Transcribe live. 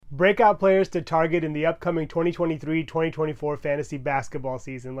breakout players to target in the upcoming 2023-2024 fantasy basketball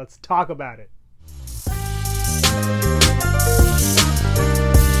season. Let's talk about it.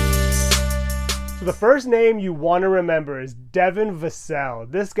 So the first name you want to remember is Devin Vassell.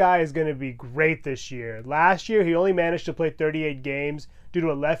 This guy is going to be great this year. Last year, he only managed to play 38 games due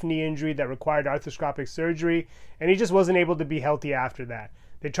to a left knee injury that required arthroscopic surgery, and he just wasn't able to be healthy after that.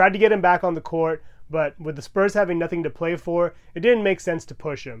 They tried to get him back on the court, but with the Spurs having nothing to play for, it didn't make sense to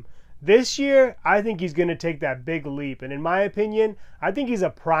push him. This year, I think he's going to take that big leap, and in my opinion, I think he's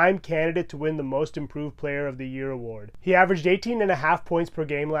a prime candidate to win the Most Improved Player of the Year award. He averaged 18.5 points per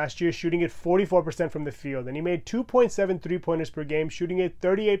game last year, shooting at 44% from the field, and he made 2.7 three-pointers per game, shooting at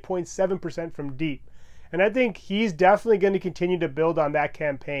 38.7% from deep. And I think he's definitely going to continue to build on that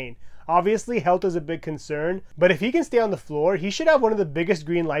campaign. Obviously, health is a big concern, but if he can stay on the floor, he should have one of the biggest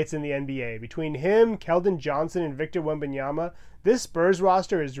green lights in the NBA. Between him, Keldon Johnson, and Victor Wembanyama, this Spurs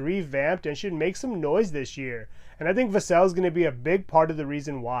roster is revamped and should make some noise this year. And I think Vassell is going to be a big part of the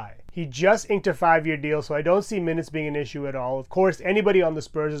reason why. He just inked a 5-year deal, so I don't see minutes being an issue at all. Of course, anybody on the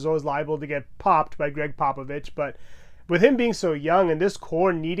Spurs is always liable to get popped by Greg Popovich, but with him being so young and this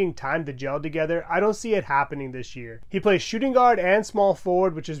core needing time to gel together, I don't see it happening this year. He plays shooting guard and small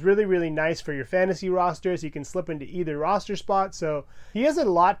forward, which is really, really nice for your fantasy rosters. He can slip into either roster spot, so he has a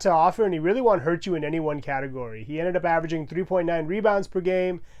lot to offer, and he really won't hurt you in any one category. He ended up averaging 3.9 rebounds per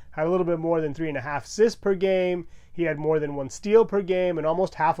game, had a little bit more than 3.5 assists per game. He had more than 1 steal per game and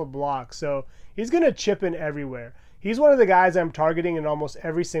almost half a block, so he's going to chip in everywhere. He's one of the guys I'm targeting in almost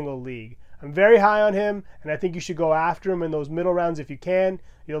every single league. I'm very high on him, and I think you should go after him in those middle rounds if you can.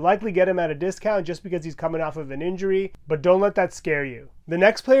 You'll likely get him at a discount just because he's coming off of an injury, but don't let that scare you. The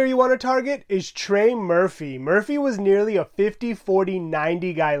next player you want to target is Trey Murphy. Murphy was nearly a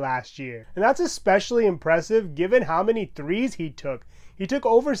 50-40-90 guy last year, and that's especially impressive given how many threes he took. He took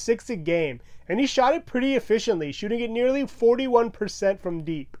over 6 a game, and he shot it pretty efficiently, shooting at nearly 41% from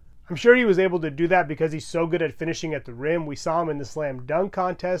deep. I'm sure he was able to do that because he's so good at finishing at the rim. We saw him in the slam dunk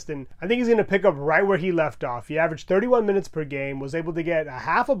contest, and I think he's going to pick up right where he left off. He averaged 31 minutes per game, was able to get a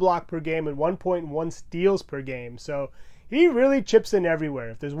half a block per game and 1.1 steals per game. So he really chips in everywhere.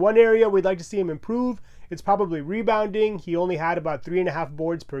 If there's one area we'd like to see him improve, it's probably rebounding. He only had about 3.5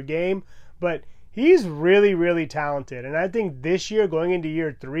 boards per game, but he's really, really talented. And I think this year, going into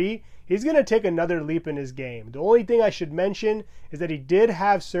year 3, he's going to take another leap in his game. The only thing I should mention is that he did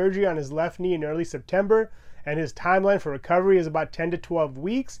have surgery on his left knee in early September, and his timeline for recovery is about 10 to 12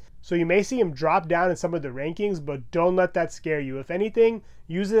 weeks. So you may see him drop down in some of the rankings, but don't let that scare you. If anything,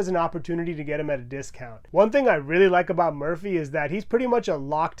 use it as an opportunity to get him at a discount. One thing I really like about Murphy is that he's pretty much a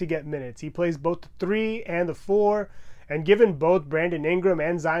lock to get minutes. He plays both the 3 and the 4. And given both Brandon Ingram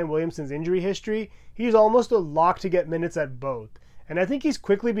and Zion Williamson's injury history, he's almost a lock to get minutes at both. And I think he's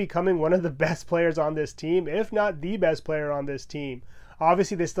quickly becoming one of the best players on this team, if not the best player on this team.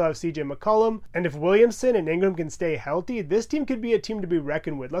 Obviously, they still have CJ McCollum, and if Williamson and Ingram can stay healthy, this team could be a team to be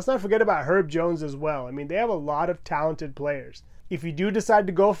reckoned with. Let's not forget about Herb Jones as well. I mean, they have a lot of talented players. If you do decide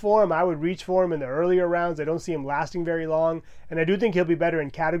to go for him, I would reach for him in the earlier rounds. I don't see him lasting very long, and I do think he'll be better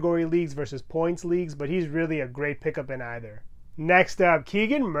in category leagues versus points leagues, but he's really a great pickup in either. Next up,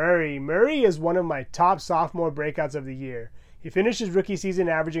 Keegan Murray. Murray is one of my top sophomore breakouts of the year. He finished his rookie season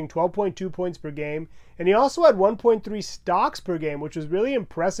averaging 12.2 points per game, and he also had 1.3 stocks per game, which was really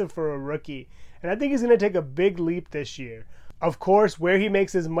impressive for a rookie. And I think he's going to take a big leap this year. Of course, where he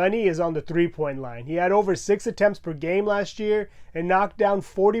makes his money is on the three-point line. He had over 6 attempts per game last year and knocked down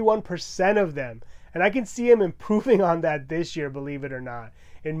 41% of them. And I can see him improving on that this year, believe it or not.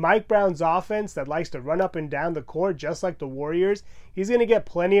 In Mike Brown's offense that likes to run up and down the court just like the Warriors, he's going to get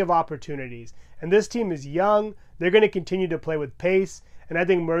plenty of opportunities. And this team is young. They're going to continue to play with pace. And I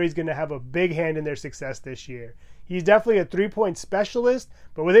think Murray's going to have a big hand in their success this year. He's definitely a three-point specialist,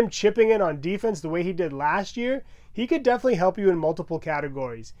 but with him chipping in on defense the way he did last year, he could definitely help you in multiple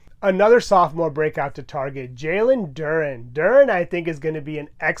categories. Another sophomore breakout to target, Jalen Duren. Duren, I think, is going to be an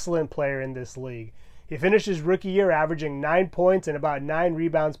excellent player in this league. He finished his rookie year averaging 9 points and about 9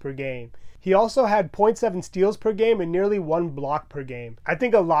 rebounds per game. He also had 0.7 steals per game and nearly 1 block per game. I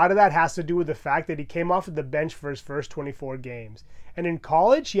think a lot of that has to do with the fact that he came off of the bench for his first 24 games. And in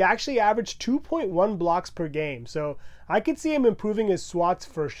college, he actually averaged 2.1 blocks per game. So I could see him improving his swats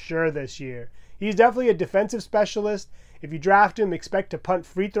for sure this year. He's definitely a defensive specialist. If you draft him, expect to punt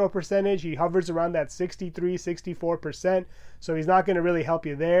free throw percentage. He hovers around that 63-64%, so he's not going to really help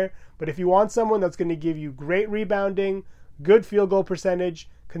you there. But if you want someone that's going to give you great rebounding, good field goal percentage,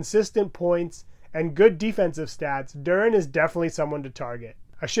 consistent points, and good defensive stats, Duren is definitely someone to target.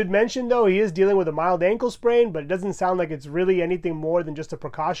 I should mention though, he is dealing with a mild ankle sprain, but it doesn't sound like it's really anything more than just a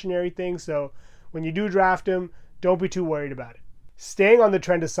precautionary thing. So when you do draft him, don't be too worried about it. Staying on the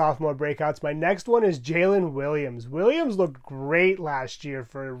trend of sophomore breakouts, my next one is Jalen Williams. Williams looked great last year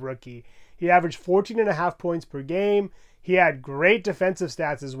for a rookie. He averaged 14.5 points per game. He had great defensive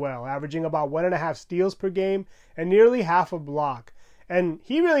stats as well, averaging about 1.5 steals per game and nearly half a block. And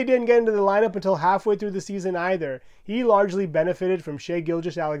he really didn't get into the lineup until halfway through the season either. He largely benefited from Shai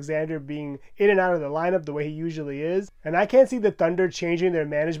Gilgeous-Alexander being in and out of the lineup the way he usually is. And I can't see the Thunder changing their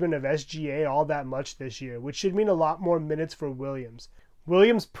management of SGA all that much this year, which should mean a lot more minutes for Williams.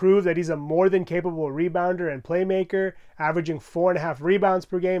 Williams proved that he's a more than capable rebounder and playmaker, averaging 4.5 rebounds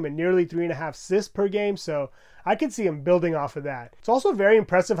per game and nearly 3.5 assists per game, so I could see him building off of that. It's also very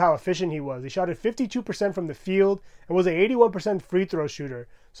impressive how efficient he was. He shot at 52% from the field and was an 81% free throw shooter.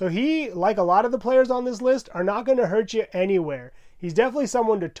 So he, like a lot of the players on this list, are not going to hurt you anywhere. He's definitely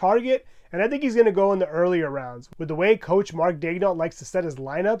someone to target, and I think he's going to go in the earlier rounds. With the way Coach Mark Daigneault likes to set his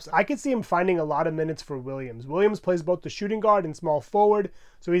lineups, I could see him finding a lot of minutes for Williams. Williams plays both the shooting guard and small forward,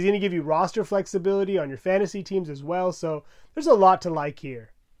 so he's going to give you roster flexibility on your fantasy teams as well, so there's a lot to like here.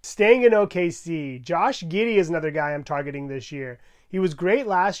 Staying in OKC, Josh Giddey is another guy I'm targeting this year. He was great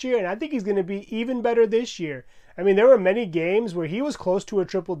last year, and I think he's going to be even better this year. I mean, there were many games where he was close to a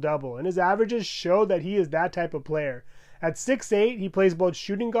triple-double, and his averages show that he is that type of player. At 6'8", he plays both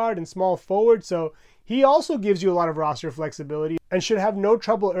shooting guard and small forward, so he also gives you a lot of roster flexibility and should have no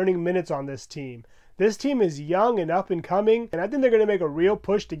trouble earning minutes on this team. This team is young and up and coming, and I think they're going to make a real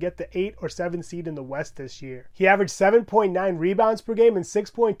push to get the 8 or 7 seed in the West this year. He averaged 7.9 rebounds per game and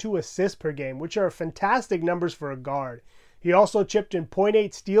 6.2 assists per game, which are fantastic numbers for a guard. He also chipped in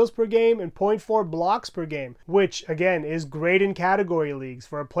 0.8 steals per game and 0.4 blocks per game, which, again, is great in category leagues.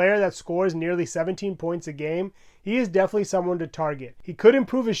 For a player that scores nearly 17 points a game, he is definitely someone to target. He could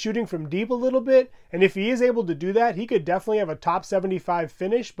improve his shooting from deep a little bit, and if he is able to do that, he could definitely have a top 75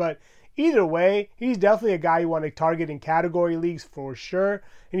 finish, but either way, he's definitely a guy you want to target in category leagues for sure,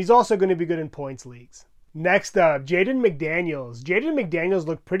 and he's also going to be good in points leagues. Next up, Jaden McDaniels. Jaden McDaniels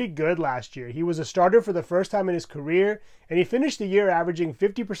looked pretty good last year. He was a starter for the first time in his career, and he finished the year averaging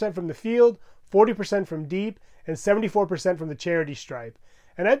 50% from the field, 40% from deep, and 74% from the charity stripe.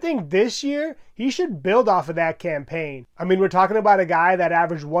 And I think this year, he should build off of that campaign. I mean, we're talking about a guy that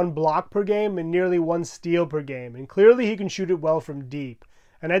averaged 1 block per game and nearly 1 steal per game, and clearly he can shoot it well from deep.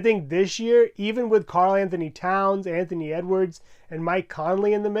 And I think this year, even with Karl Anthony Towns, Anthony Edwards, and Mike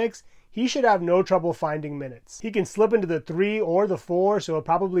Conley in the mix, he should have no trouble finding minutes. He can slip into the 3 or the 4, so he'll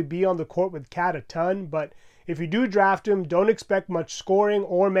probably be on the court with Cat a ton, but if you do draft him, don't expect much scoring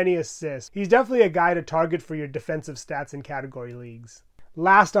or many assists. He's definitely a guy to target for your defensive stats in category leagues.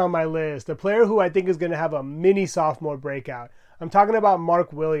 Last on my list, a player who I think is going to have a mini sophomore breakout. I'm talking about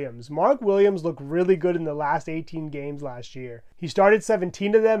Mark Williams. Mark Williams looked really good in the last 18 games last year. He started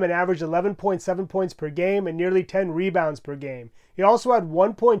 17 of them and averaged 11.7 points per game and nearly 10 rebounds per game. He also had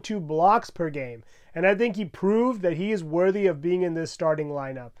 1.2 blocks per game, and I think he proved that he is worthy of being in this starting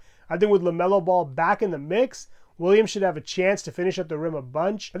lineup. I think with LaMelo Ball back in the mix, Williams should have a chance to finish at the rim a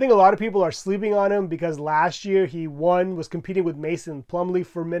bunch. I think a lot of people are sleeping on him because last year he was competing with Mason Plumlee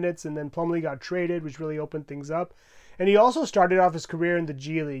for minutes, and then Plumlee got traded, which really opened things up. And he also started off his career in the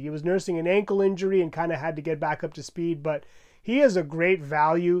G League. He was nursing an ankle injury and kind of had to get back up to speed, but he is a great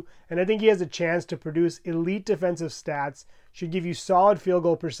value, and I think he has a chance to produce elite defensive stats, should give you solid field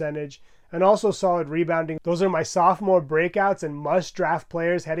goal percentage, and also solid rebounding. Those are my sophomore breakouts and must-draft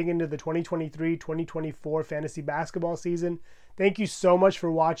players heading into the 2023-2024 fantasy basketball season. Thank you so much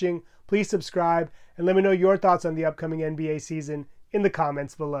for watching. Please subscribe, and let me know your thoughts on the upcoming NBA season in the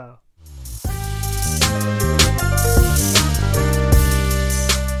comments below.